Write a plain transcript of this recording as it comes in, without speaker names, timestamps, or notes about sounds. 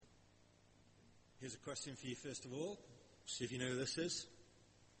Here's a question for you first of all. See if you know who this is.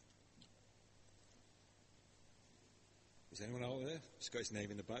 Is anyone out there? It's got his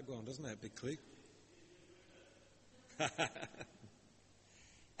name in the background, doesn't it? Big clue.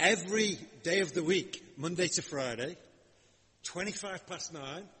 Every day of the week, Monday to Friday,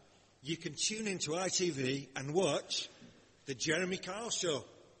 9:25, you can tune into ITV and watch the Jeremy Kyle Show.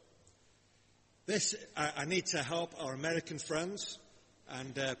 I need to help our American friends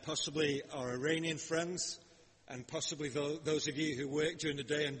and possibly our Iranian friends and possibly those of you who work during the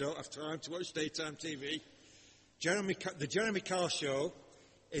day and don't have time to watch daytime TV. The Jeremy Kyle Show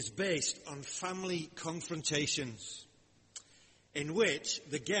is based on family confrontations in which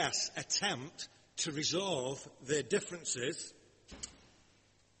the guests attempt to resolve their differences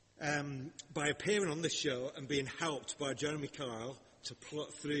by appearing on this show and being helped by Jeremy Kyle to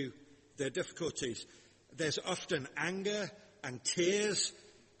plot through their difficulties. There's often anger and tears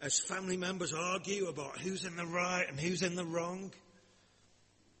as family members argue about who's in the right and who's in the wrong.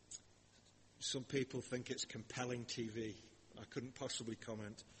 Some people think it's compelling TV. I couldn't possibly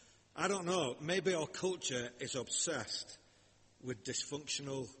comment. I don't know. Maybe our culture is obsessed with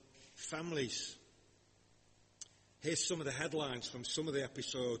dysfunctional families. Here's some of the headlines from some of the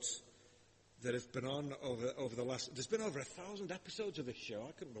episodes that have been on over the last... There's been over 1,000 episodes of this show.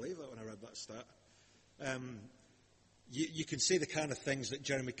 I couldn't believe that when I read that stat. You can see the kind of things that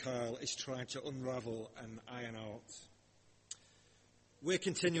Jeremy Kyle is trying to unravel and iron out. We're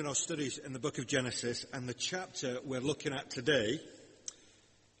continuing our studies in the book of Genesis, and the chapter we're looking at today,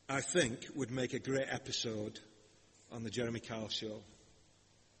 I think, would make a great episode on the Jeremy Kyle Show.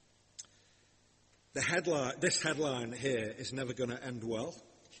 This headline here is never going to end well.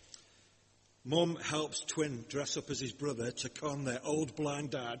 Mum helps twin dress up as his brother to con their old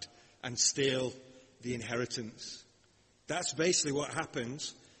blind dad and steal the inheritance. That's basically what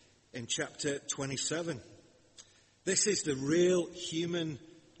happens in chapter 27. This is the real human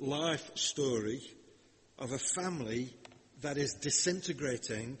life story of a family that is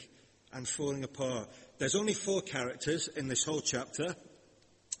disintegrating and falling apart. There's only 4 characters in this whole chapter.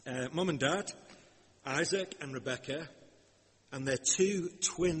 Mum and Dad, Isaac and Rebekah, and their 2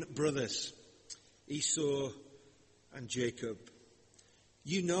 twin brothers, Esau and Jacob.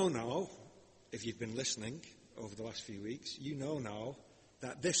 You know now, if you've been listening over the last few weeks, you know now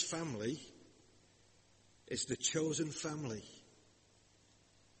that this family is the chosen family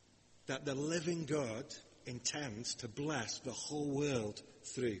that the living God intends to bless the whole world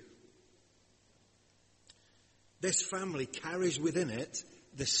through. This family carries within it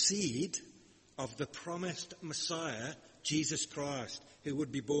the seed of the promised Messiah, Jesus Christ, who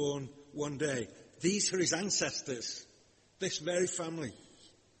would be born one day. These are his ancestors, this very family.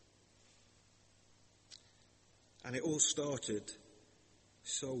 And it all started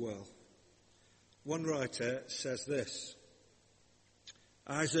so well. One writer says this: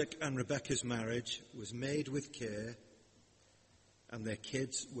 Isaac and Rebekah's marriage was made with care, and their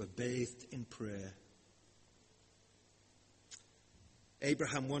kids were bathed in prayer.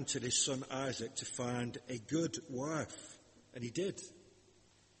 Abraham wanted his son Isaac to find a good wife, and he did.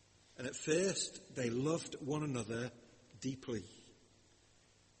 And at first, they loved one another deeply.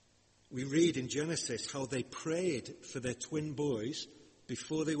 We read in Genesis how they prayed for their twin boys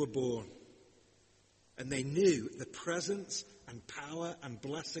before they were born. And they knew the presence and power and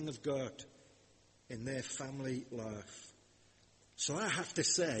blessing of God in their family life. So I have to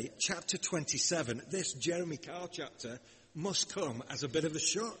say, chapter 27, this Jeremy Kyle chapter, must come as a bit of a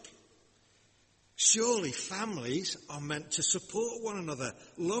shock. Surely families are meant to support one another,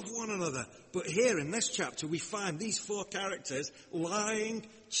 love one another. But here in this chapter we find these 4 characters lying,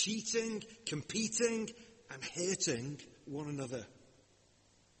 cheating, competing and hating one another.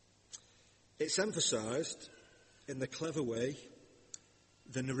 It's emphasised in the clever way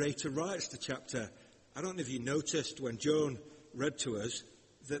the narrator writes the chapter. I don't know if you noticed when Joan read to us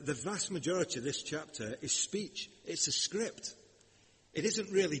that the vast majority of this chapter is speech. It's a script. It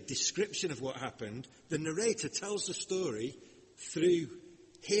isn't really description of what happened. The narrator tells the story through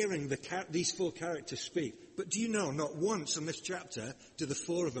hearing these 4 characters speak. But do you know, not once in this chapter do the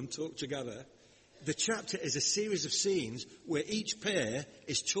 4 of them talk together. The chapter is a series of scenes where each pair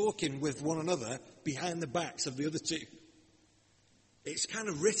is talking with one another behind the backs of the other 2. It's kind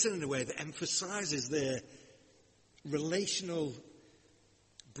of written in a way that emphasizes their relational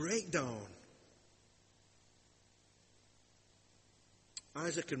breakdown.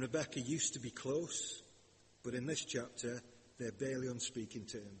 Isaac and Rebekah used to be close, but in this chapter, they're barely on speaking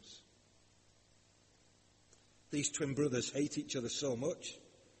terms. These twin brothers hate each other so much,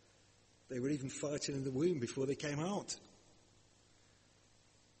 they were even fighting in the womb before they came out.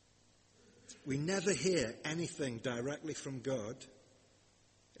 We never hear anything directly from God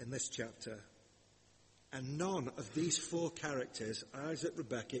in this chapter. And none of these four characters, Isaac,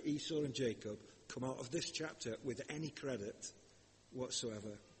 Rebekah, Esau and Jacob, come out of this chapter with any credit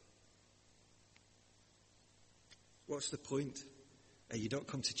whatsoever. What's the point? You don't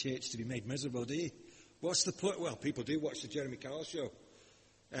come to church to be made miserable, do you? What's the point? Well, people do watch the Jeremy Kyle show.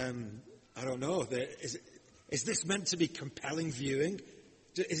 I don't know. Is this meant to be compelling viewing?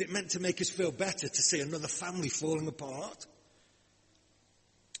 Is it meant to make us feel better to see another family falling apart?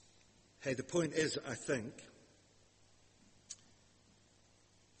 Hey, the point is, I think,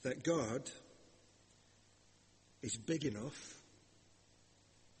 that God is big enough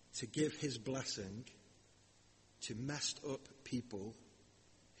to give his blessing to messed up people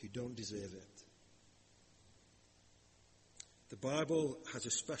who don't deserve it. The Bible has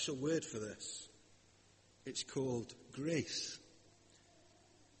a special word for this. It's called grace.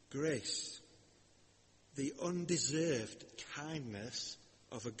 Grace. The undeserved kindness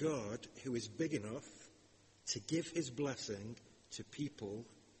of a God who is big enough to give his blessing to people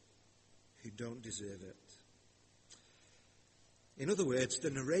who don't deserve it. In other words, the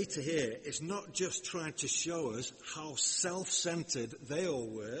narrator here is not just trying to show us how self-centered they all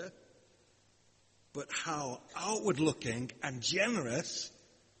were, but how outward-looking and generous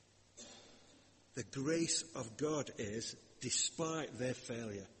the grace of God is despite their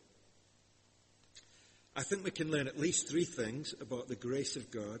failure. I think we can learn at least three things about the grace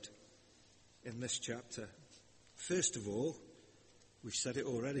of God in this chapter. First of all, we've said it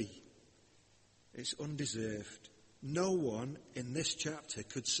already, it's undeserved. No one in this chapter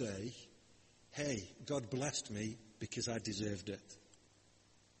could say, hey, God blessed me because I deserved it.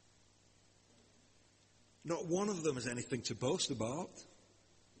 Not one of them has anything to boast about.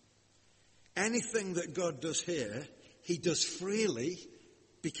 Anything that God does here, he does freely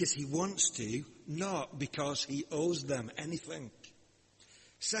because he wants to, not because he owes them anything.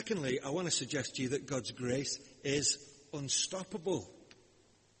 Secondly, I want to suggest to you that God's grace is unstoppable.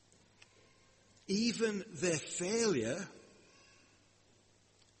 Even their failure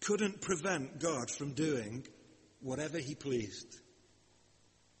couldn't prevent God from doing whatever he pleased.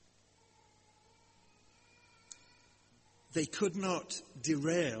 They could not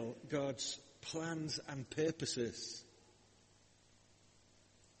derail God's plans and purposes.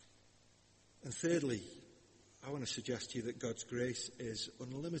 And thirdly, I want to suggest to you that God's grace is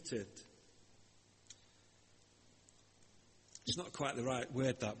unlimited. It's not quite the right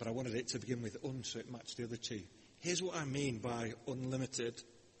word, that, but I wanted it to begin with un, so it matched the other two. Here's what I mean by unlimited.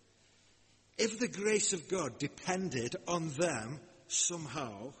 If the grace of God depended on them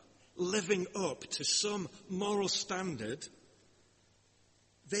somehow living up to some moral standard,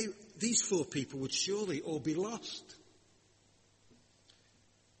 these four people would surely all be lost.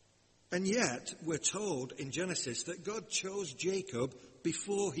 And yet, we're told in Genesis that God chose Jacob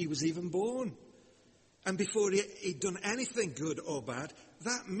before he was even born. And before he'd done anything good or bad.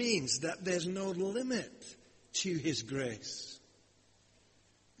 That means that there's no limit to his grace.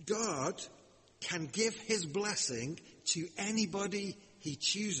 God can give his blessing to anybody he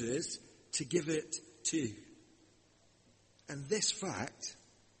chooses to give it to. And this fact,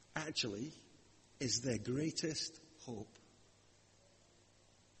 actually, is their greatest hope.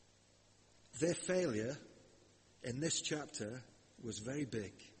 Their failure in this chapter was very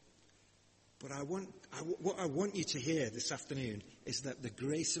big. But what I want you to hear this afternoon is that the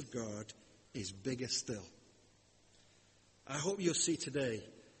grace of God is bigger still. I hope you'll see today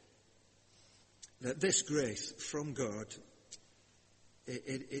that this grace from God,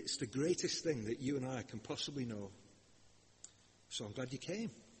 it's the greatest thing that you and I can possibly know. So I'm glad you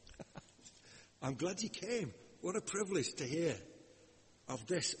came. I'm glad you came. What a privilege to hear of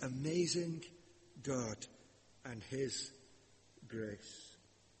this amazing God and his grace.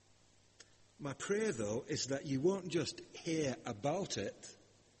 My prayer, though, is that you won't just hear about it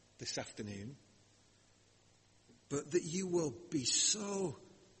this afternoon, but that you will be so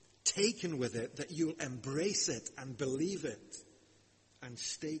taken with it that you'll embrace it and believe it and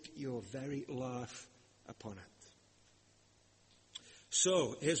stake your very life upon it.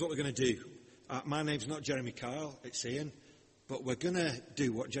 So, here's what we're going to do. My name's not Jeremy Kyle, it's Ian. But we're going to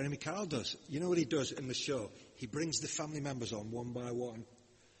do what Jeremy Kyle does. You know what he does in the show? He brings the family members on one by one,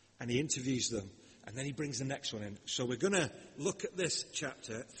 and he interviews them, and then he brings the next one in. So we're going to look at this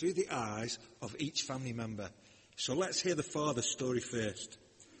chapter through the eyes of each family member. So let's hear the father's story first.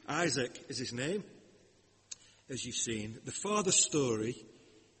 Isaac is his name, as you've seen. The father's story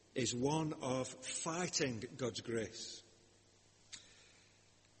is one of fighting God's grace.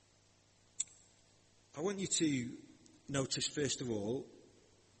 I want you to notice, first of all,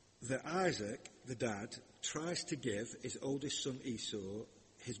 that Isaac, the dad, tries to give his oldest son Esau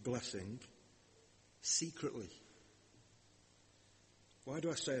his blessing secretly. Why do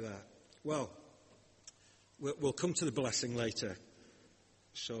I say that? Well, we'll come to the blessing later,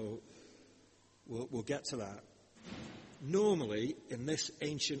 so we'll get to that. Normally, in this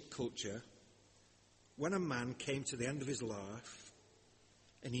ancient culture, when a man came to the end of his life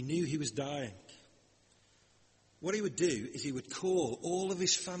and he knew he was dying, what he would do is he would call all of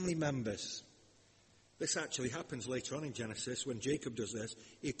his family members. This actually happens later on in Genesis when Jacob does this.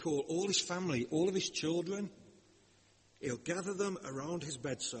 He'll call all his family, all of his children. He'll gather them around his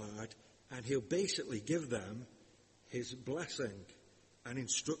bedside and he'll basically give them his blessing and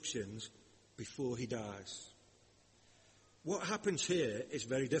instructions before he dies. What happens here is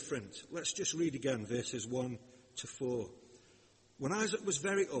very different. Let's just read again verses 1 to 4. When Isaac was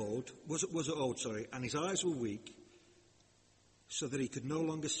very old, and his eyes were weak, so that he could no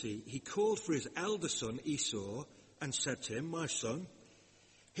longer see, he called for his elder son Esau and said to him, "My son."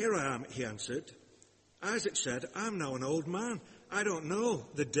 "Here I am," he answered. Isaac said, "I'm now an old man. I don't know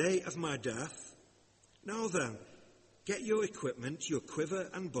the day of my death. Now then, get your equipment, your quiver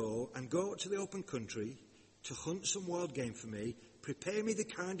and bow, and go out to the open country to hunt some wild game for me. Prepare me the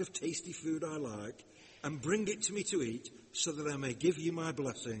kind of tasty food I like, and bring it to me to eat, so that I may give you my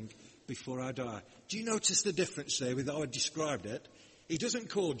blessing before I die." Do you notice the difference there with how I described it? He doesn't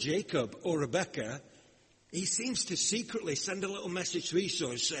call Jacob or Rebekah. He seems to secretly send a little message to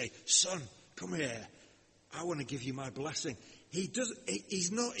Esau and say, "Son, come here. I want to give you my blessing."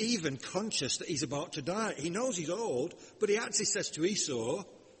 He's not even conscious that he's about to die. He knows he's old, but he actually says to Esau,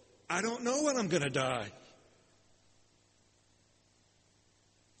 "I don't know when I'm going to die.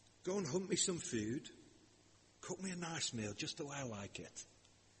 Go and hunt me some food. Cook me a nice meal just the way I like it.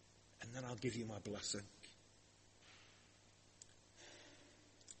 And then I'll give you my blessing."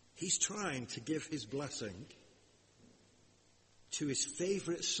 He's trying to give his blessing to his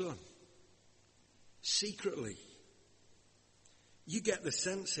favorite son, secretly. You get the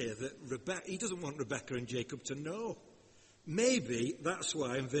sense here that he doesn't want Rebekah and Jacob to know. Maybe that's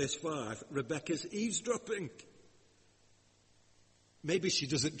why in verse 5, Rebekah's eavesdropping. Maybe she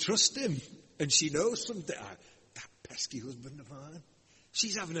doesn't trust him and she knows something. That pesky husband of mine.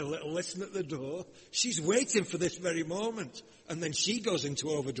 She's having a little listen at the door. She's waiting for this very moment. And then she goes into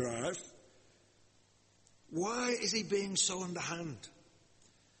overdrive. Why is he being so underhand?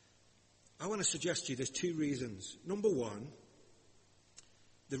 I want to suggest to you there's two reasons. Number one,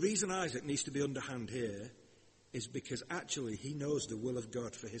 the reason Isaac needs to be underhand here is because actually he knows the will of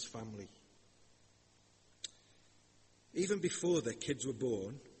God for his family. Even before their kids were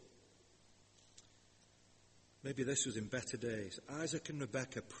born, maybe this was in better days, Isaac and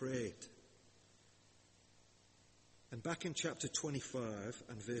Rebekah prayed. And back in chapter 25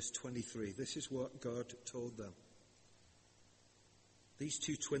 and verse 23, this is what God told them. These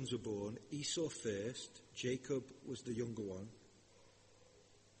two twins were born, Esau first, Jacob was the younger one.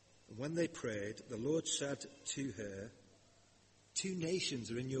 And when they prayed, the Lord said to her, "Two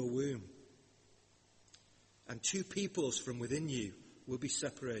nations are in your womb, and two peoples from within you will be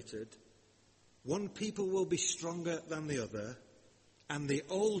separated. One people will be stronger than the other, and the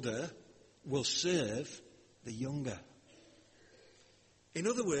older will serve the younger." In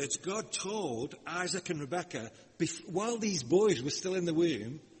other words, God told Isaac and Rebekah, while these boys were still in the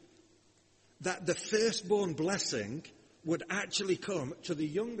womb, that the firstborn blessing would actually come to the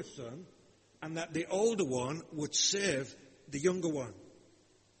younger son, and that the older one would serve the younger one.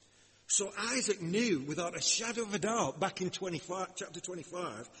 So Isaac knew without a shadow of a doubt back in chapter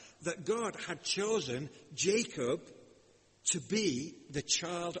 25 that God had chosen Jacob to be the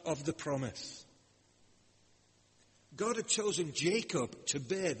child of the promise. God had chosen Jacob to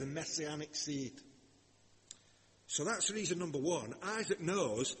bear the messianic seed. So that's reason number one. Isaac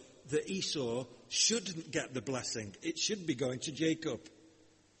knows that Esau shouldn't get the blessing. It should be going to Jacob.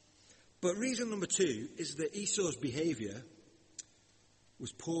 But reason number two is that Esau's behavior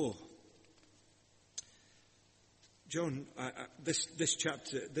was poor. John, this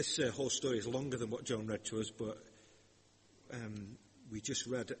chapter, this whole story is longer than what John read to us, but we just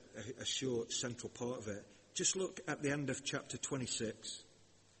read a short central part of it. Just look at the end of chapter 26.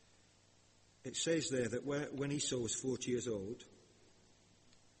 It says there that when Esau was 40 years old,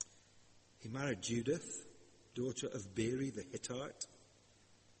 he married Judith, daughter of Beeri the Hittite,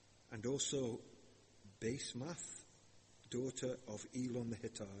 and also Basemath, daughter of Elon the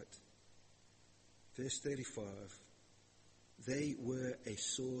Hittite. Verse 35, they were a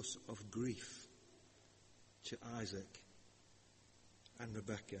source of grief to Isaac and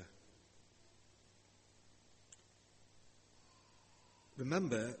Rebekah.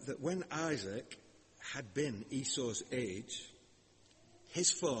 remember that when Isaac had been Esau's age,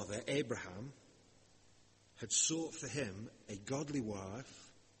 his father Abraham had sought for him a godly wife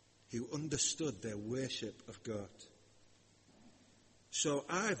who understood their worship of God. So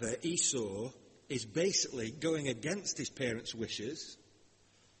either Esau is basically going against his parents' wishes,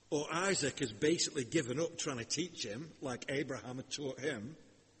 or Isaac has basically given up trying to teach him like Abraham had taught him.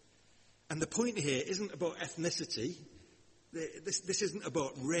 And the point here isn't about ethnicity. This isn't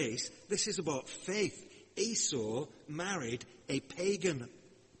about race. This is about faith. Esau married a pagan,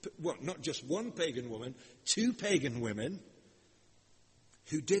 not just one pagan woman, two pagan women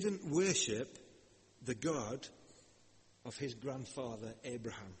who didn't worship the God of his grandfather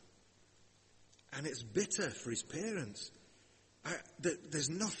Abraham. And it's bitter for his parents. There's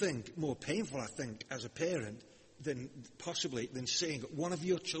nothing more painful, I think, as a parent than seeing one of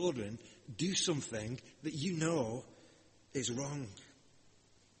your children do something that you know is wrong.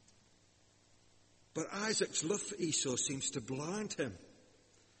 But Isaac's love for Esau seems to blind him.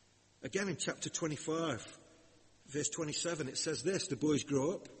 Again, in chapter 25, verse 27, it says this: the boys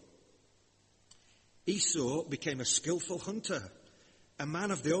grow up. Esau became a skillful hunter, a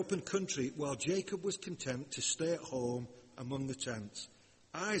man of the open country, while Jacob was content to stay at home among the tents.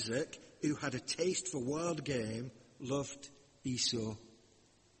 Isaac, who had a taste for wild game, loved Esau,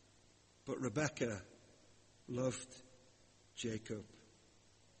 but Rebekah loved Jacob.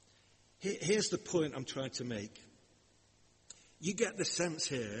 Here's the point I'm trying to make. You get the sense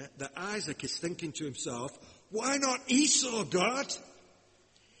here that Isaac is thinking to himself, why not Esau, God?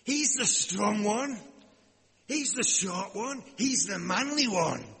 He's the strong one. He's the short one. He's the manly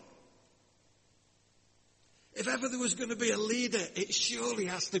one. If ever there was going to be a leader, it surely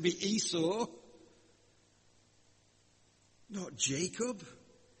has to be Esau, not Jacob.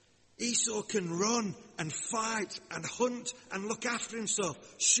 Esau can run and fight and hunt and look after himself.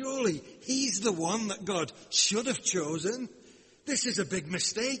 Surely he's the one that God should have chosen. This is a big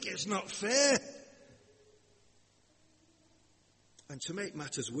mistake. It's not fair. And to make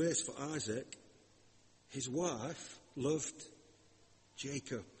matters worse for Isaac, his wife loved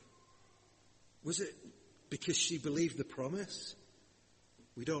Jacob. Was it because she believed the promise?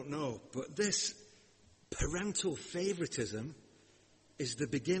 We don't know. But this parental favoritism is the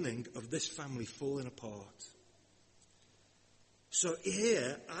beginning of this family falling apart. So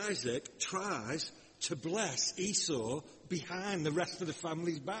here, Isaac tries to bless Esau behind the rest of the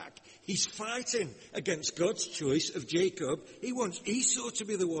family's back. He's fighting against God's choice of Jacob. He wants Esau to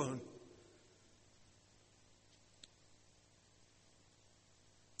be the one.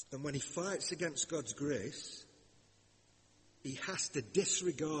 And when he fights against God's grace, he has to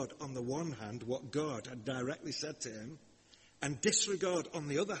disregard on the one hand what God had directly said to him, and disregard on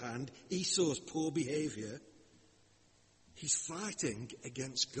the other hand Esau's poor behavior. He's fighting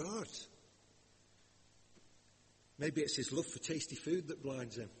against God. Maybe it's his love for tasty food that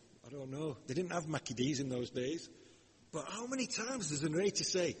blinds him. I don't know. They didn't have Mackie D's in those days. But how many times does the narrator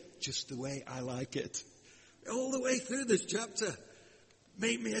say, just the way I like it? All the way through this chapter.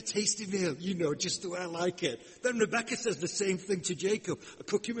 Make me a tasty meal, just the way I like it. Then Rebekah says the same thing to Jacob.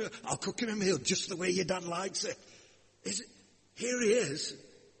 I'll cook him a meal just the way your dad likes it. Here he is,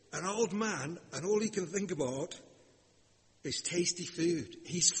 an old man, and all he can think about is tasty food.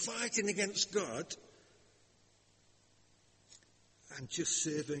 He's fighting against God and just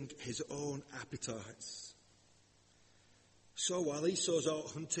serving his own appetites. So while Esau's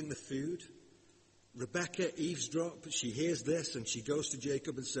out hunting the food, Rebekah eavesdrops. She hears this and she goes to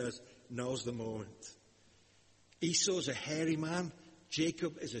Jacob and says, now's the moment. Esau's a hairy man.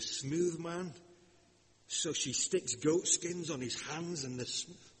 Jacob is a smooth man. So she sticks goat skins on his hands and the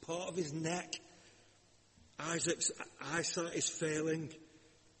part of his neck. Isaac's eyesight is failing.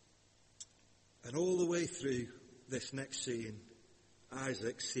 And all the way through this next scene,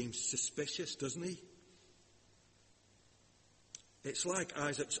 Isaac seems suspicious, doesn't he? It's like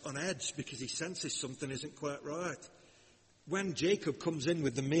Isaac's on edge because he senses something isn't quite right. When Jacob comes in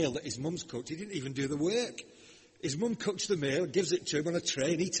with the meal that his mum's cooked, he didn't even do the work. His mum cooks the meal, gives it to him on a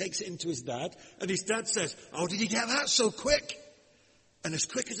tray, and he takes it into his dad. And his dad says, how did you get that so quick? And as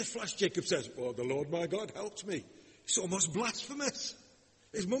quick as a flash, Jacob says, well, the Lord my God helped me. It's almost blasphemous.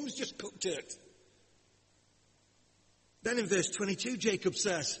 His mum's just cooked it. Then in verse 22, Jacob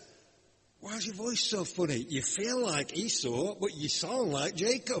says, why is your voice so funny? You feel like Esau, but you sound like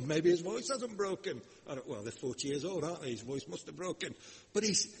Jacob. Maybe his voice hasn't broken. Well, they're 40 years old, aren't they? His voice must have broken. But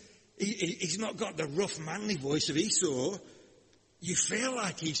he's not got the rough, manly voice of Esau. You feel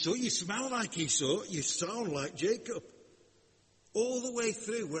like Esau. You smell like Esau. You sound like Jacob. All the way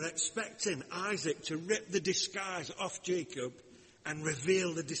through, we're expecting Isaac to rip the disguise off Jacob and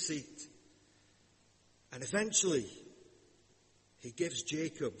reveal the deceit. And eventually, he gives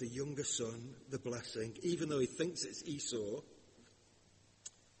Jacob, the younger son, the blessing, even though he thinks it's Esau.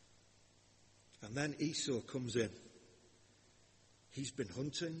 And then Esau comes in. He's been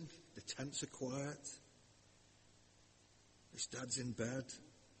hunting, the tents are quiet, his dad's in bed,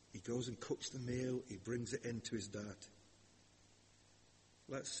 he goes and cooks the meal, he brings it in to his dad.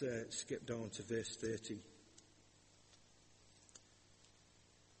 Let's skip down to verse 30.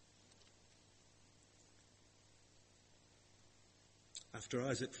 After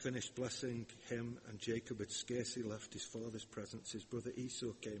Isaac finished blessing him and Jacob had scarcely left his father's presence, his brother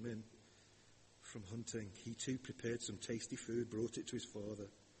Esau came in from hunting. He too prepared some tasty food, brought it to his father.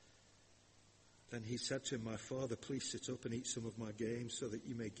 Then he said to him, "My father, please sit up and eat some of my game so that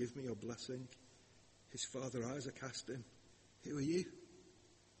you may give me your blessing." His father Isaac asked him, "Who are you?"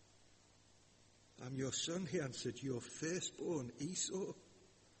 "I'm your son," he answered, "your firstborn, Esau."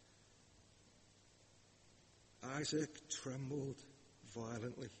 Isaac trembled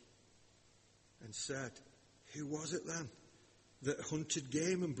violently and said, "Who was it then that hunted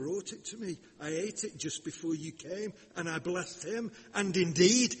game and brought it to me? I ate it just before you came, and I blessed him, and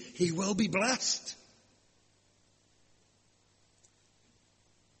indeed he will be blessed."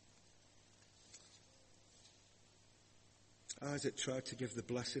 Isaac tried to give the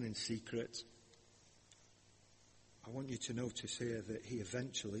blessing in secret. I want you to notice here that he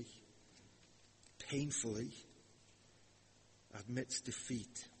eventually, painfully, admits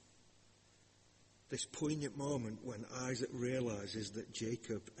defeat. This poignant moment when Isaac realizes that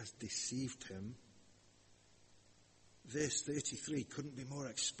Jacob has deceived him. Verse 33 couldn't be more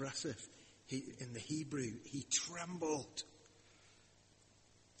expressive. In the Hebrew, he trembled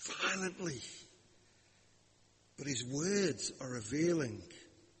violently. But his words are revealing.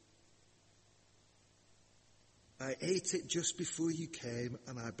 I ate it just before you came,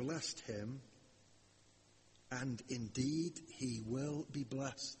 and I blessed him, and indeed he will be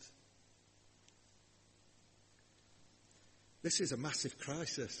blessed. This is a massive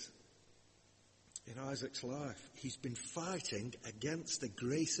crisis in Isaac's life. He's been fighting against the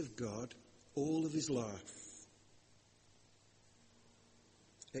grace of God all of his life.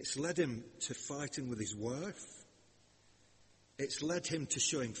 It's led him to fighting with his wife. It's led him to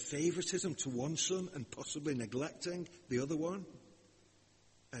showing favoritism to one son and possibly neglecting the other one.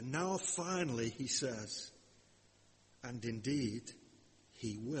 And now finally he says, and indeed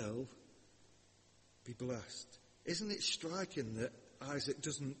he will be blessed. Isn't it striking that Isaac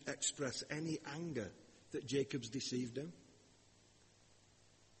doesn't express any anger that Jacob's deceived him?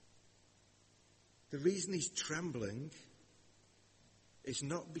 The reason he's trembling is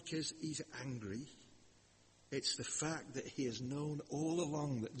not because he's angry. It's the fact that he has known all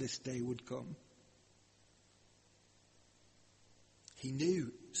along that this day would come. He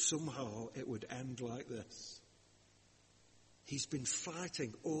knew somehow it would end like this. He's been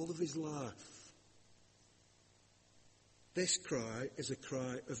fighting all of his life. This cry is a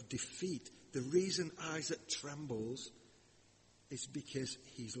cry of defeat. The reason Isaac trembles is because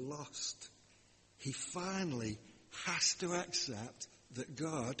he's lost. He finally has to accept that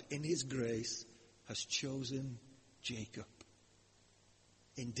God, in his grace, has chosen Jacob.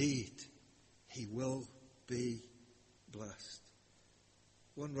 Indeed, he will be blessed.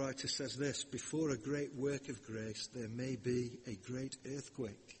 One writer says this: before a great work of grace, there may be a great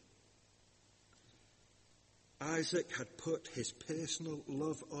earthquake. Isaac had put his personal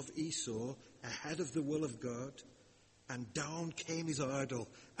love of Esau ahead of the will of God, and down came his idol,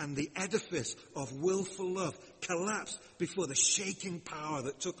 and the edifice of willful love collapsed before the shaking power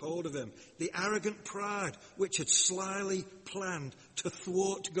that took hold of him. The arrogant pride which had slyly planned to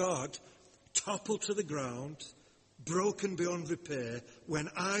thwart God toppled to the ground, broken beyond repair. When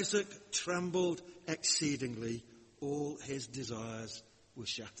Isaac trembled exceedingly, all his desires were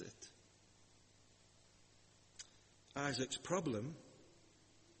shattered. Isaac's problem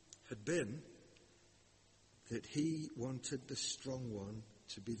had been that he wanted the strong one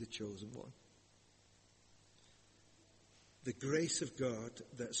to be the chosen one. The grace of God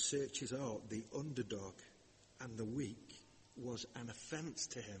that searches out the underdog and the weak was an offense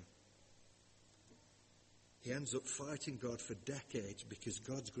to him. He ends up fighting God for decades because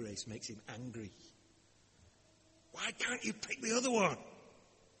God's grace makes him angry. Why can't you pick the other one?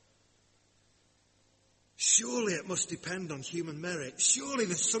 Surely it must depend on human merit. Surely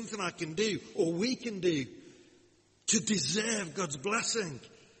there's something I can do or we can do to deserve God's blessing.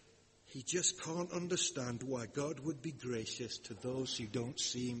 He just can't understand why God would be gracious to those who don't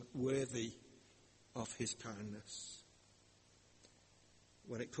seem worthy of his kindness.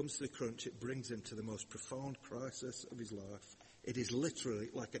 When it comes to the crunch, it brings him to the most profound crisis of his life. It is literally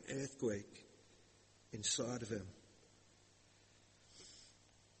like an earthquake inside of him.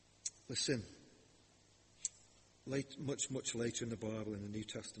 Listen, much later in the Bible, in the New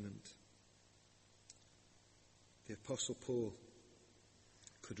Testament, the Apostle Paul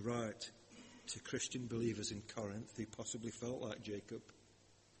could write to Christian believers in Corinth who possibly felt like Jacob.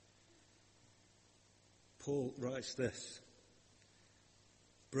 Paul writes this: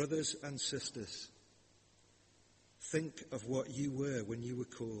 brothers and sisters, think of what you were when you were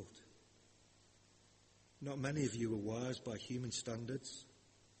called. Not many of you were wise by human standards.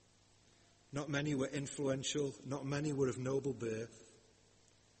 Not many were influential. Not many were of noble birth.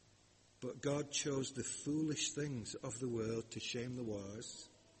 But God chose the foolish things of the world to shame the wise.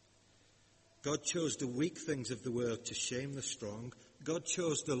 God chose the weak things of the world to shame the strong. God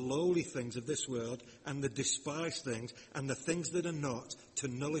chose the lowly things of this world and the despised things and the things that are not to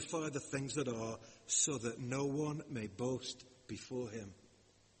nullify the things that are, so that no one may boast before him.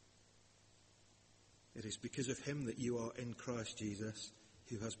 It is because of him that you are in Christ Jesus,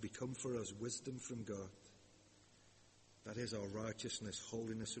 who has become for us wisdom from God. That is our righteousness,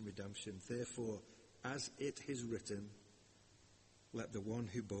 holiness and redemption. Therefore, as it is written, let the one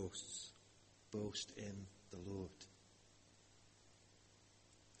who boasts boast in the Lord.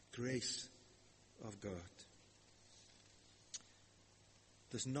 The grace of God.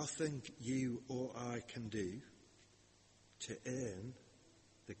 There's nothing you or I can do to earn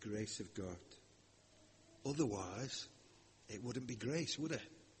the grace of God. Otherwise, it wouldn't be grace, would it?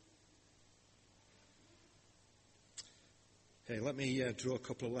 Hey, let me draw a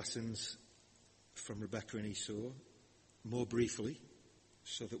couple of lessons from Rebekah and Esau, more briefly,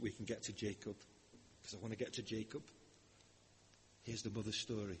 so that we can get to Jacob, because I want to get to Jacob. Here's the mother's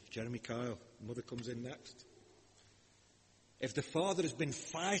story. Jeremy Kyle, mother comes in next. If the father has been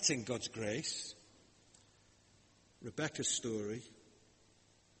fighting God's grace, Rebekah's story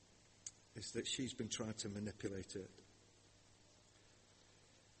is that she's been trying to manipulate it.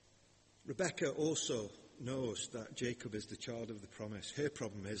 Rebekah also knows that Jacob is the child of the promise. Her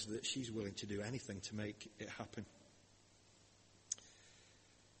problem is that she's willing to do anything to make it happen.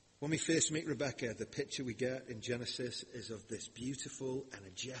 When we first meet Rebekah, the picture we get in Genesis is of this beautiful,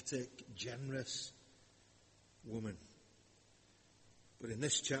 energetic, generous woman. But in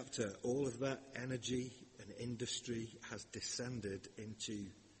this chapter, all of that energy and industry has descended into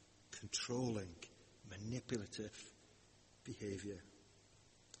controlling, manipulative behavior.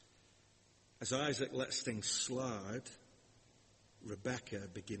 As Isaac lets things slide, Rebekah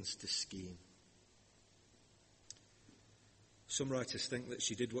begins to scheme. Some writers think that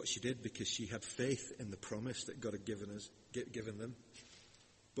she did what she did because she had faith in the promise that God had given them.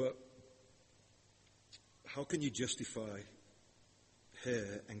 But how can you justify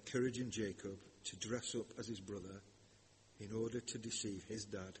her encouraging Jacob to dress up as his brother in order to deceive his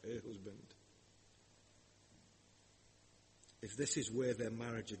dad, her husband? If this is where their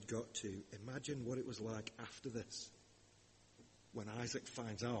marriage had got to, imagine what it was like after this, when Isaac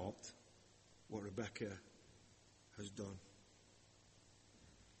finds out what Rebekah has done.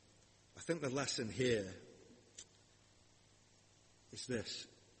 I think the lesson here is this,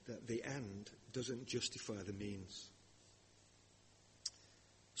 that the end doesn't justify the means.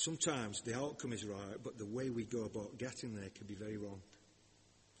 Sometimes the outcome is right, but the way we go about getting there can be very wrong.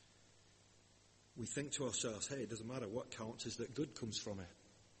 We think to ourselves, hey, it doesn't matter, what counts is that good comes from it.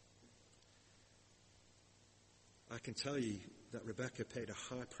 I can tell you that Rebekah paid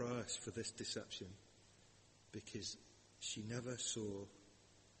a high price for this deception because she never saw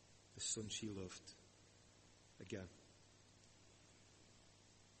the son she loved again.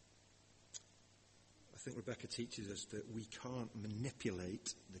 I think Rebekah teaches us that we can't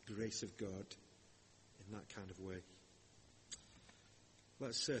manipulate the grace of God in that kind of way.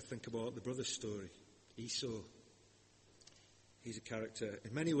 Let's think about the brother's story, Esau. He's a character.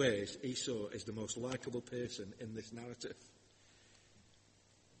 In many ways, Esau is the most likable person in this narrative.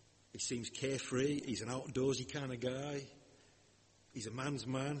 He seems carefree. He's an outdoorsy kind of guy. He's a man's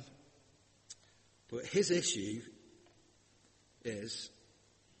man. But his issue is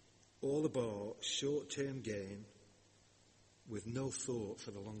all about short-term gain with no thought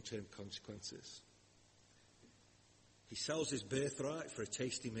for the long-term consequences. He sells his birthright for a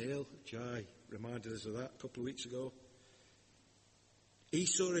tasty meal. Jai reminded us of that a couple of weeks ago.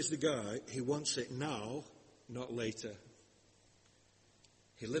 Esau is the guy who wants it now, not later.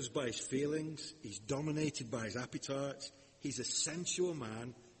 He lives by his feelings. He's dominated by his appetites. He's a sensual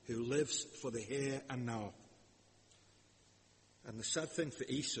man who lives for the here and now. And the sad thing for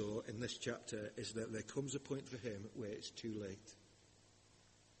Esau in this chapter is that there comes a point for him where it's too late.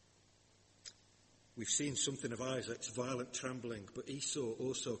 We've seen something of Isaac's violent trembling, but Esau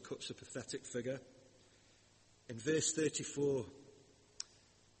also cuts a pathetic figure. In verse 34,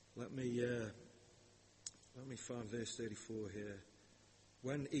 let me find verse 34 here.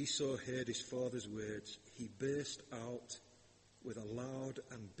 When Esau heard his father's words, he burst out with a loud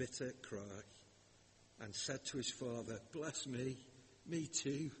and bitter cry and said to his father, "Bless me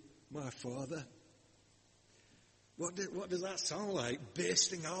too, my father." What does that sound like?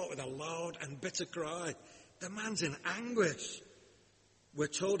 Bursting out with a loud and bitter cry. The man's in anguish. We're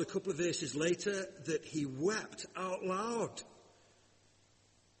told a couple of verses later that he wept out loud.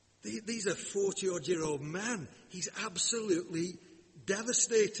 These are 40-odd-year-old men. He's absolutely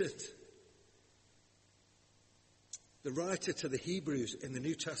devastated. The writer to the Hebrews in the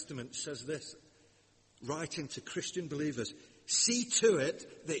New Testament says this, writing to Christian believers, "See to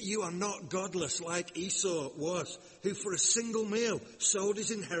it that you are not godless like Esau was, who for a single meal sold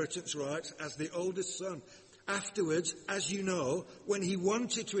his inheritance rights as the oldest son. Afterwards, as you know, when he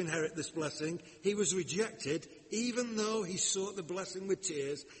wanted to inherit this blessing, he was rejected. Even though he sought the blessing with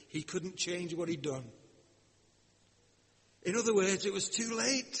tears, he couldn't change what he'd done." In other words, it was too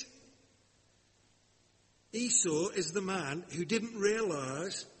late. Esau is the man who didn't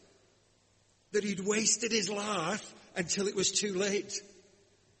realize that he'd wasted his life until it was too late.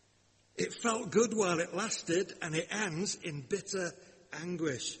 It felt good while it lasted, and it ends in bitter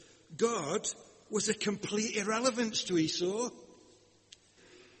anguish. God was a complete irrelevance to Esau.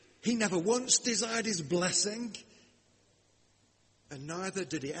 He never once desired his blessing, and neither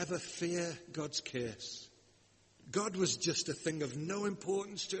did he ever fear God's curse. God was just a thing of no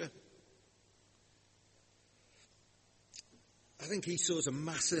importance to him. I think Esau's a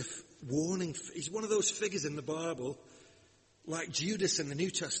massive warning. He's one of those figures in the Bible, like Judas in the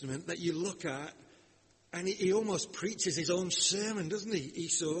New Testament, that you look at and he almost preaches his own sermon, doesn't he,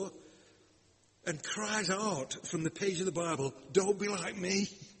 Esau? And cries out from the page of the Bible, "Don't be like me."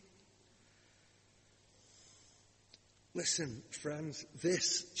 Listen, friends,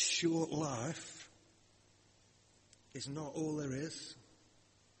 this short life is not all there is.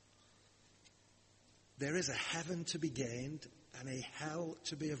 There is a heaven to be gained and a hell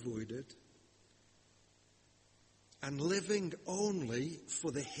to be avoided. And living only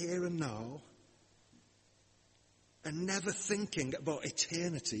for the here and now and never thinking about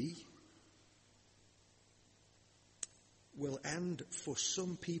eternity will end for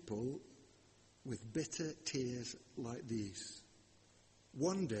some people with bitter tears like these.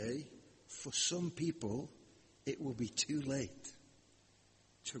 One day, for some people, it will be too late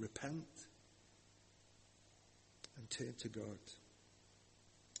to repent and turn to God.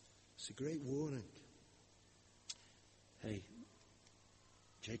 It's a great warning. Hey,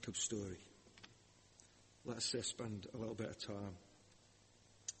 Jacob's story. Let's spend a little bit of time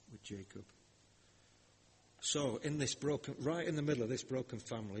with Jacob. So, in this right in the middle of this broken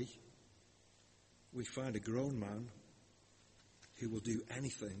family, we find a grown man who will do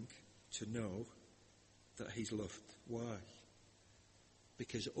anything to know that he's loved. Why?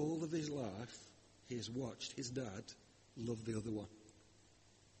 Because all of his life, he has watched his dad love the other one.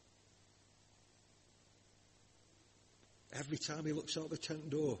 Every time he looks out the tent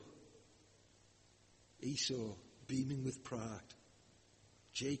door, Esau beaming with pride,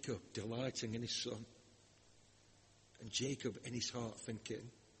 Jacob delighting in his son, and Jacob in his heart thinking,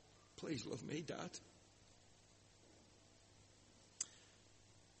 "Please love me, Dad."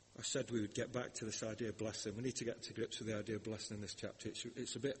 I said we would get back to this idea of blessing. We need to get to grips with the idea of blessing in this chapter.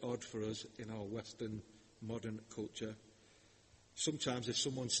 It's a bit odd for us in our Western modern culture. Sometimes if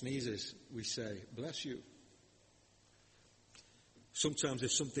someone sneezes, we say, "Bless you." Sometimes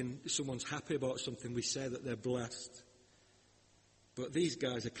if someone's happy about something, we say that they're blessed. But these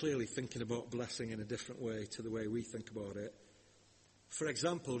guys are clearly thinking about blessing in a different way to the way we think about it. For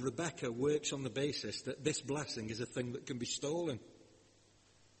example, Rebecca works on the basis that this blessing is a thing that can be stolen.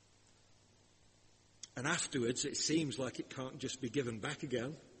 And afterwards, it seems like it can't just be given back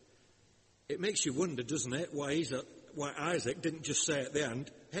again. It makes you wonder, doesn't it, why Isaac didn't just say at the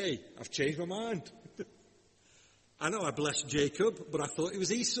end, "Hey, I've changed my mind. I know I blessed Jacob, but I thought it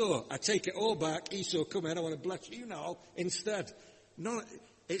was Esau. I take it all back. Esau, come in. I want to bless you now instead." No,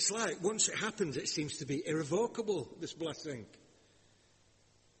 it's like once it happens, it seems to be irrevocable, this blessing.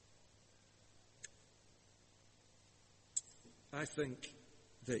 I think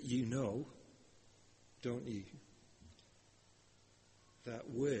that you know, don't you,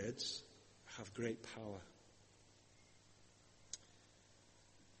 that words have great power.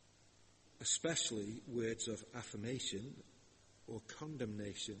 Especially words of affirmation or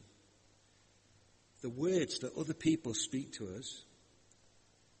condemnation. The words that other people speak to us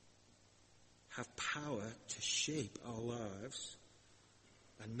have power to shape our lives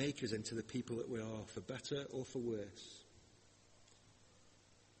and make us into the people that we are, for better or for worse.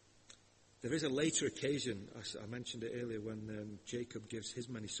 There is a later occasion, I mentioned it earlier, when Jacob gives his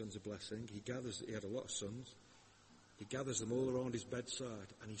many sons a blessing. He had a lot of sons. He gathers them all around his bedside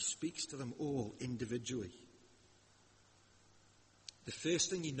and he speaks to them all individually. The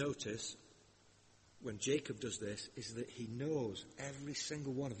first thing you notice when Jacob does this is that he knows every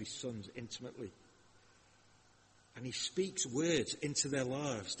single one of his sons intimately. And he speaks words into their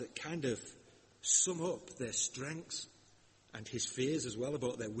lives that kind of sum up their strengths and his fears as well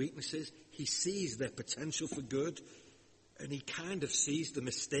about their weaknesses. He sees their potential for good, and he kind of sees the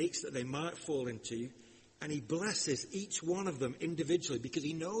mistakes that they might fall into, and he blesses each one of them individually because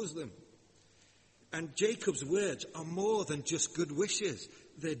he knows them. And Jacob's words are more than just good wishes.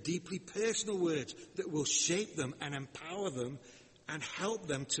 They're deeply personal words that will shape them and empower them and help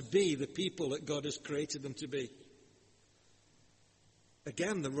them to be the people that God has created them to be.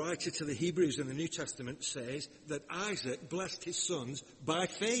 Again, the writer to the Hebrews in the New Testament says that Isaac blessed his sons by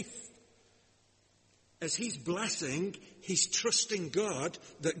faith. As he's blessing, he's trusting God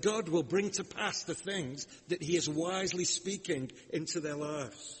that God will bring to pass the things that he is wisely speaking into their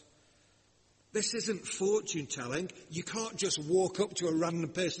lives. This isn't fortune telling. You can't just walk up to a random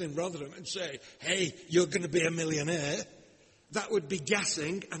person in Rotherham and say, hey, you're going to be a millionaire. That would be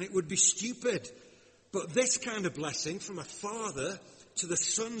guessing and it would be stupid. But this kind of blessing from a father to the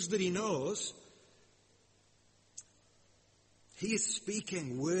sons that he knows, he is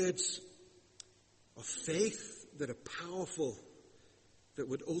speaking words of faith that are powerful, that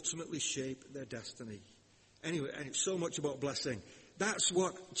would ultimately shape their destiny. Anyway, and it's so much about blessing. That's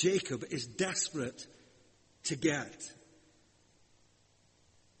what Jacob is desperate to get.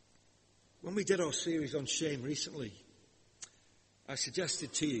 When we did our series on shame recently, I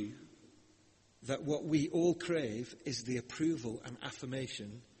suggested to you that what we all crave is the approval and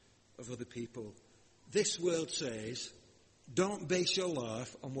affirmation of other people. This world says, don't base your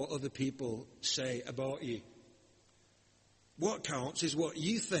life on what other people say about you. What counts is what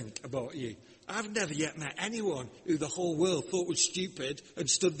you think about you. I've never yet met anyone who the whole world thought was stupid and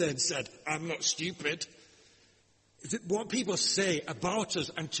stood there and said, I'm not stupid. What people say about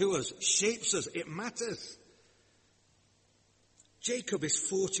us and to us shapes us. It matters. Jacob is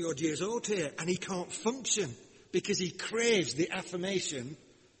 40 odd years old here and he can't function because he craves the affirmation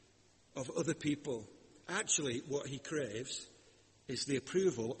of other people. Actually, what he craves is the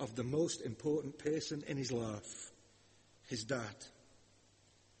approval of the most important person in his life, his dad.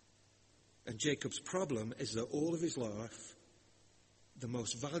 And Jacob's problem is that all of his life, the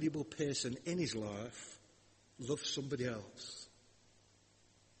most valuable person in his life loves somebody else.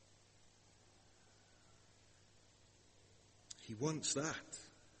 He wants that.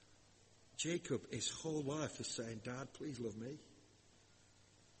 Jacob, his whole life is saying, Dad, please love me.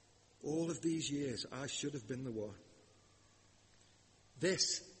 All of these years, I should have been the one.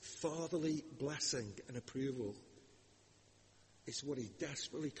 This fatherly blessing and approval is what he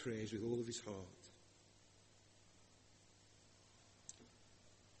desperately craves with all of his heart.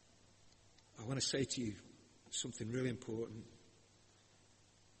 I want to say to you something really important.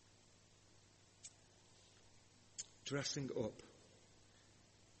 Dressing up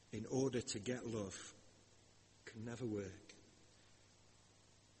in order to get love can never work.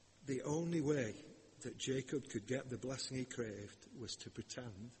 The only way that Jacob could get the blessing he craved was to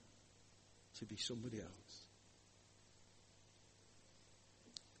pretend to be somebody else.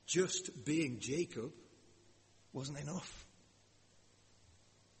 Just being Jacob wasn't enough.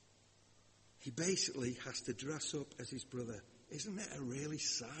 He basically has to dress up as his brother. Isn't it a really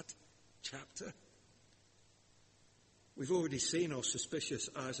sad chapter? We've already seen how suspicious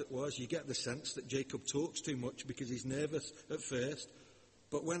Isaac was. You get the sense that Jacob talks too much because he's nervous at first.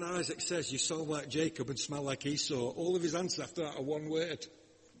 But when Isaac says, you sound like Jacob and smell like Esau, all of his answers after that are one word.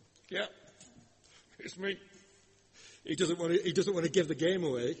 Yeah, it's me. He doesn't want to give the game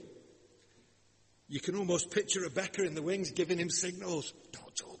away. You can almost picture Rebecca in the wings giving him signals.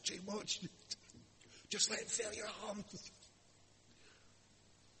 Don't talk too much. Just let him feel your arms.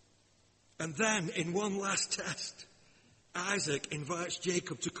 And then, in one last test, Isaac invites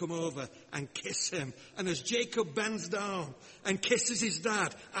Jacob to come over and kiss him. And as Jacob bends down and kisses his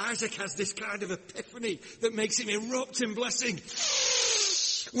dad, Isaac has this kind of epiphany that makes him erupt in blessing.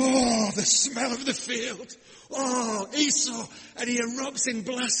 Oh, the smell of the field. Oh, Esau. And he erupts in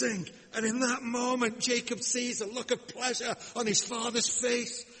blessing. And in that moment, Jacob sees a look of pleasure on his father's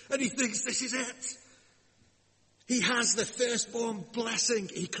face. And he thinks, this is it. He has the firstborn blessing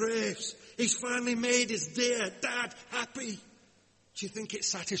he craves. He's finally made his dear dad happy. Do you think it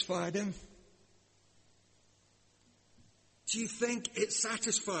satisfied him? Do you think it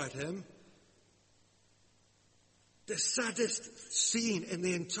satisfied him? The saddest scene in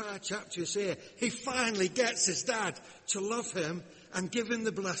the entire chapter is here. He finally gets his dad to love him and give him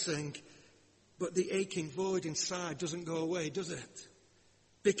the blessing, but the aching void inside doesn't go away, does it?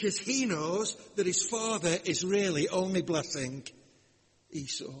 Because he knows that his father is really only blessing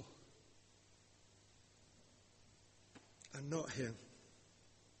Esau and not him.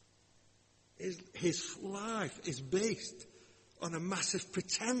 His life is based on a massive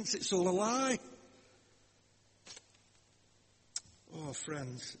pretense. It's all a lie. Oh,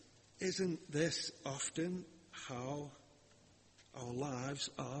 friends, isn't this often how our lives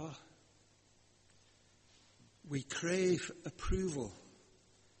are? We crave approval,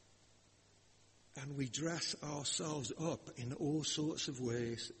 and we dress ourselves up in all sorts of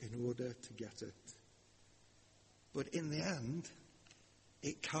ways in order to get it. But in the end,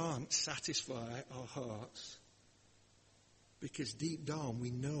 it can't satisfy our hearts, because deep down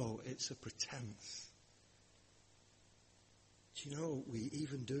we know it's a pretense. Do you know, we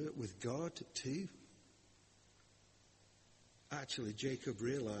even do it with God too? Actually, Jacob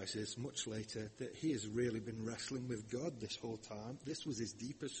realizes much later that he has really been wrestling with God this whole time. This was his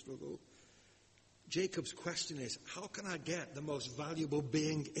deepest struggle. Jacob's question is, how can I get the most valuable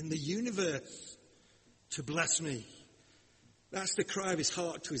being in the universe to bless me? That's the cry of his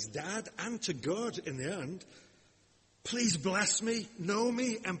heart to his dad and to God in the end. Please bless me, know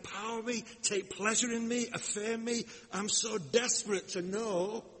me, empower me, take pleasure in me, affirm me. I'm so desperate to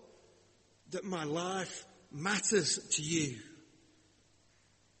know that my life matters to you.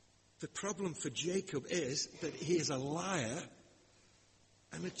 The problem for Jacob is that he is a liar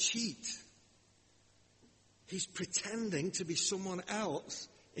and a cheat. He's pretending to be someone else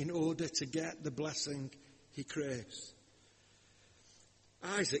in order to get the blessing he craves.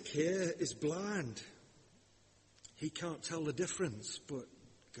 Isaac here is blind. He can't tell the difference, but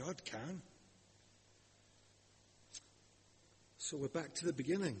God can. So we're back to the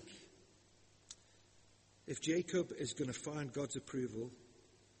beginning. If Jacob is going to find God's approval,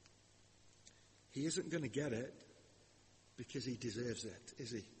 he isn't going to get it because he deserves it, is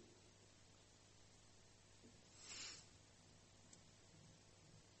he?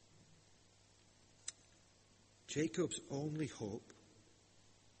 Jacob's only hope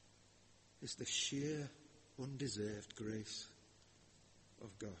is the sheer, undeserved grace of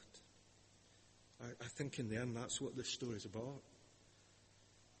God. I think in the end that's what this story is about.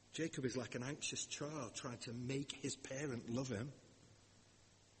 Jacob is like an anxious child trying to make his parent love him.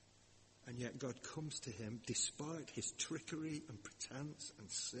 And yet God comes to him despite his trickery and pretense and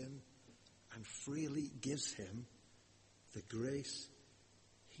sin and freely gives him the grace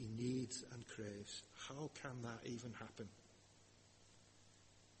he needs and craves. How can that even happen?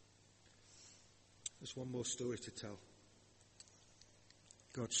 There's one more story to tell.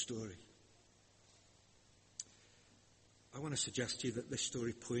 God's story. I want to suggest to you that this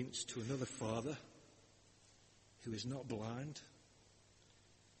story points to another father who is not blind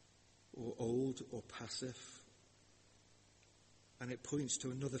or old or passive. And it points to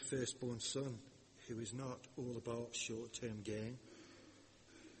another firstborn son who is not all about short-term gain.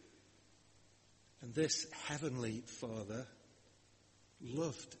 And this heavenly Father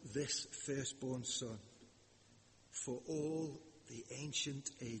loved this firstborn son for all the ancient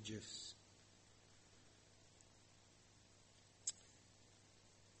ages.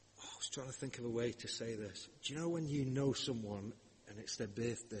 I was trying to think of a way to say this. Do you know when you know someone and it's their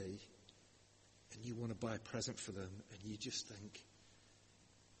birthday and you want to buy a present for them and you just think,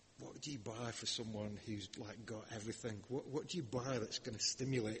 what do you buy for someone who's like got everything? What do you buy that's going to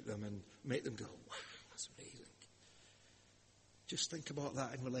stimulate them and make them go, wow, that's amazing? Just think about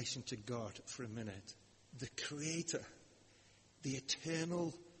that in relation to God for a minute. The Creator, the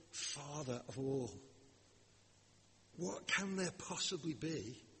eternal Father of all. What can there possibly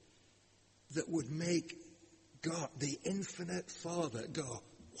be that would make God, the infinite Father, go, wow?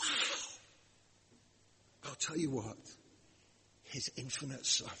 I'll tell you what, his infinite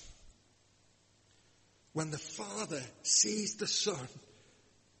Son. When the Father sees the Son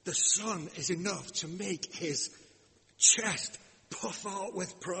is enough to make his chest puff out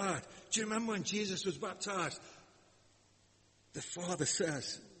with pride. Do you remember when Jesus was baptized? The Father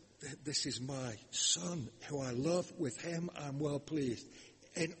says, this is my Son who I love, with him I'm well pleased.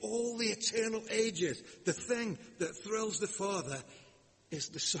 In all the eternal ages, the thing that thrills the Father is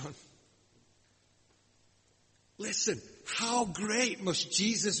the Son. Listen, how great must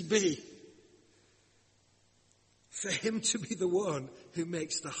Jesus be for him to be the one who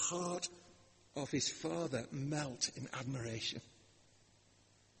makes the heart of his Father melt in admiration.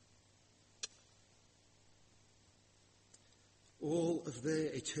 All of their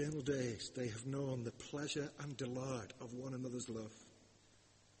eternal days, they have known the pleasure and delight of one another's love.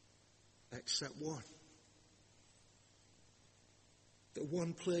 Except one. The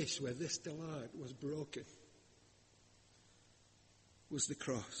one place where this delight was broken was the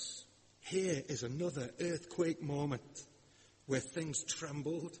cross. Here is another earthquake moment where things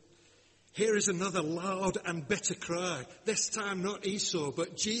trembled. Here is another loud and bitter cry. This time not Esau,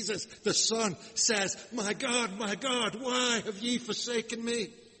 but Jesus, the Son, says, my God, why have ye forsaken me?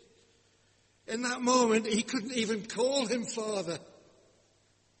 In that moment, he couldn't even call him Father.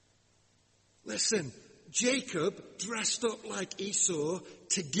 Listen, Jacob dressed up like Esau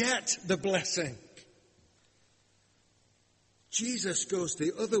to get the blessing. Jesus goes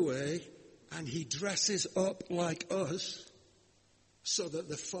the other way and he dresses up like us so that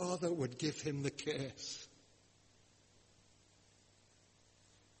the Father would give him the curse.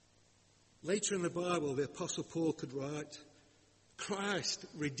 Later in the Bible, the Apostle Paul could write, Christ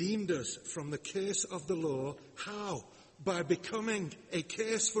redeemed us from the curse of the law. How? By becoming a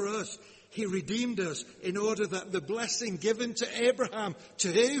curse for us. He redeemed us in order that the blessing given to Abraham,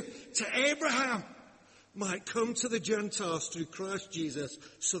 to who? To Abraham, might come to the Gentiles through Christ Jesus,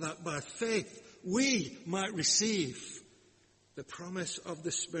 so that by faith we might receive the promise of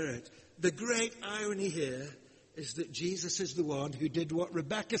the Spirit. The great irony here is that Jesus is the one who did what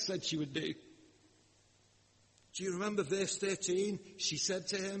Rebecca said she would do. Do you remember verse 13? She said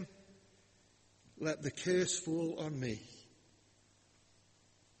to him, let the curse fall on me.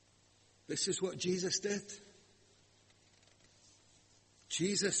 This is what Jesus did.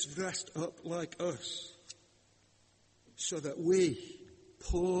 Jesus dressed up like us so that we,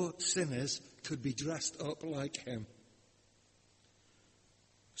 poor sinners, could be dressed up like him.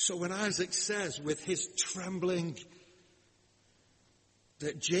 So when Isaac says with his trembling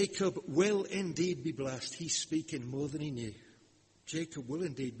that Jacob will indeed be blessed, he's speaking more than he knew. Jacob will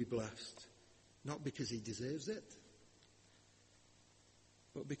indeed be blessed, not because he deserves it,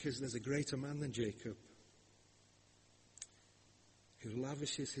 but because there's a greater man than Jacob who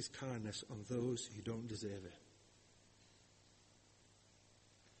lavishes his kindness on those who don't deserve it.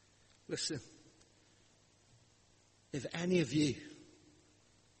 Listen, if any of you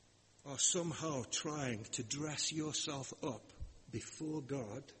are somehow trying to dress yourself up before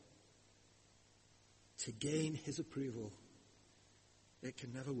God to gain his approval, it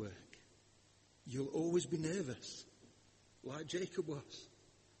can never work. You'll always be nervous, like Jacob was.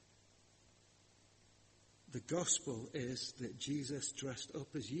 The gospel is that Jesus dressed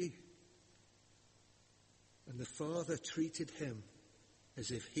up as you. And the Father treated him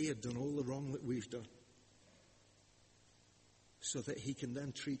as if he had done all the wrong that we've done, so that he can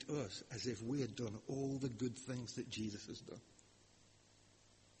then treat us as if we had done all the good things that Jesus has done.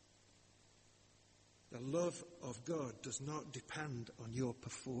 The love of God does not depend on your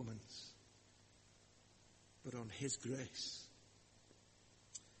performance, but on his grace.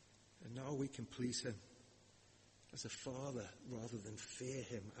 And now we can please him as a father rather than fear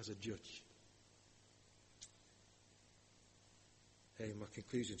him as a judge. Hey, my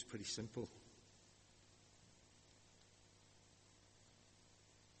conclusion is pretty simple.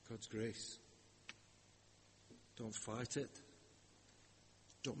 God's grace. Don't fight it.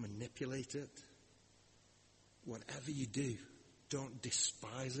 Don't manipulate it. Whatever you do, don't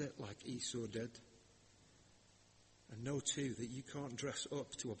despise it like Esau did. And know too that you can't dress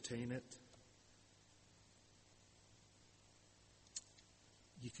up to obtain it.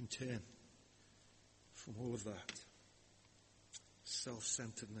 You can turn from all of that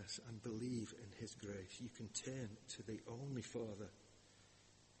self-centeredness and believe in his grace. You can turn to the only Father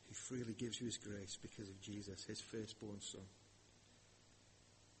who freely gives you his grace because of Jesus, his firstborn Son.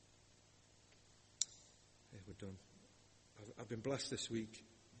 Hey, we're done. I've been blessed this week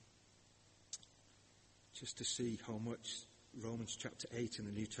just to see how much Romans chapter 8 in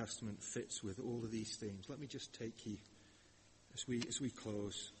the New Testament fits with all of these themes. Let me just take you, as we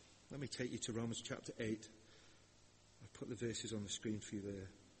close, let me take you to Romans chapter 8. I've put the verses on the screen for you there.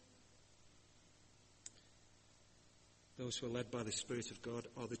 Those who are led by the Spirit of God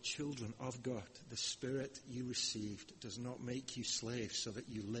are the children of God. The Spirit you received does not make you slaves so that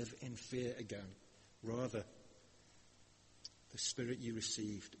you live in fear again. Rather, the Spirit you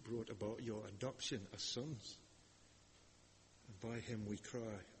received brought about your adoption as sons. And by him we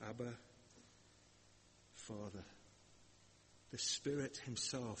cry, Abba, Father. The Spirit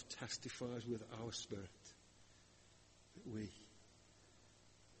himself testifies with our spirit that we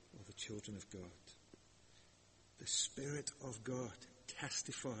are the children of God. The Spirit of God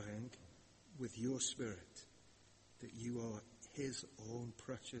testifying with your spirit that you are his own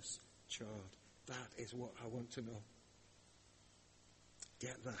precious child. That is what I want to know.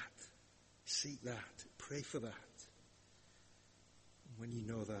 Get that. Seek that. Pray for that. And when you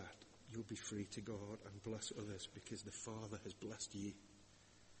know that, you'll be free to go out and bless others because the Father has blessed you.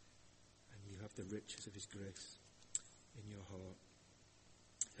 And you have the riches of his grace in your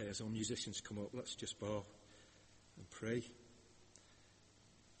heart. As our musicians come up, let's just bow and pray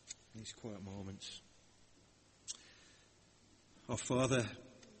in these quiet moments. Our Father,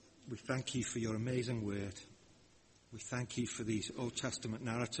 we thank you for your amazing word. We thank you for these Old Testament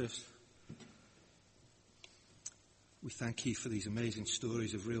narratives. We thank you for these amazing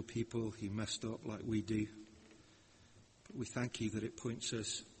stories of real people who messed up like we do. But we thank you that it points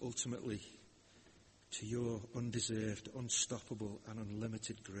us ultimately to your undeserved, unstoppable and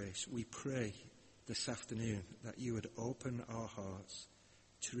unlimited grace. We pray this afternoon that you would open our hearts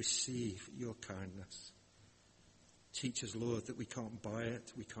to receive your kindness. Teach us, Lord, that we can't buy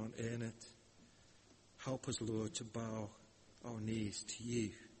it, we can't earn it. Help us, Lord, to bow our knees to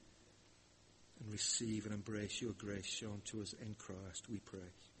you and receive and embrace your grace shown to us in Christ, we pray.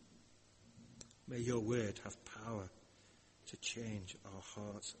 May your word have power to change our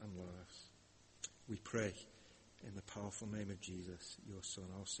hearts and lives. We pray in the powerful name of Jesus, your Son,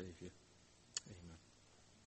 our Saviour. Amen.